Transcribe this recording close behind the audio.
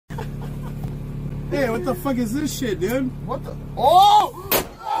Hey, what the fuck is this shit, dude? What the? Oh!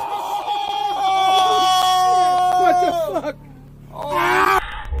 What the fuck? Oh! Ah!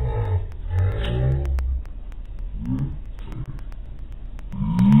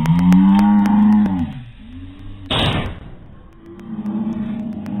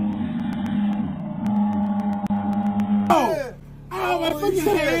 Oh, my fucking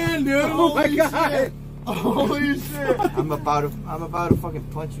hand, dude! Oh my god! Holy shit! I'm about to fucking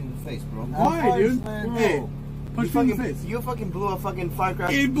punch you in the face, bro. Why, dude? Hey, punch me in the face. You fucking blew a fucking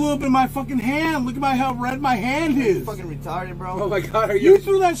firecracker. It blew up in my fucking hand. Look at how red my hand is. You fucking retarded, bro. Oh my god, You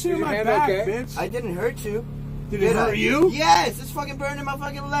threw that shit in my back, bitch. I didn't hurt you. Did it hurt you? Yes, it's fucking burning my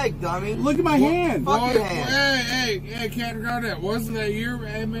fucking leg, dummy. Look at my hand. Fuck your hand. Hey, can't regard that. Wasn't that your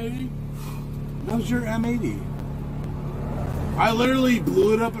M80? That was your M80. I literally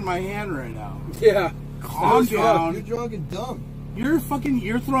blew it up in my hand right now. Yeah. Calm down. You're drunk and dumb. You're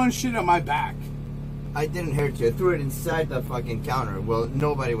throwing shit at my back. I didn't hurt you. I threw it inside the fucking counter. Well,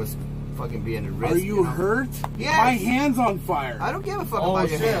 nobody was fucking being a risk. Are you hurt? Yes. My hand's on fire. I don't give a fuck Oh about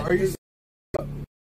your shit! hand. Are you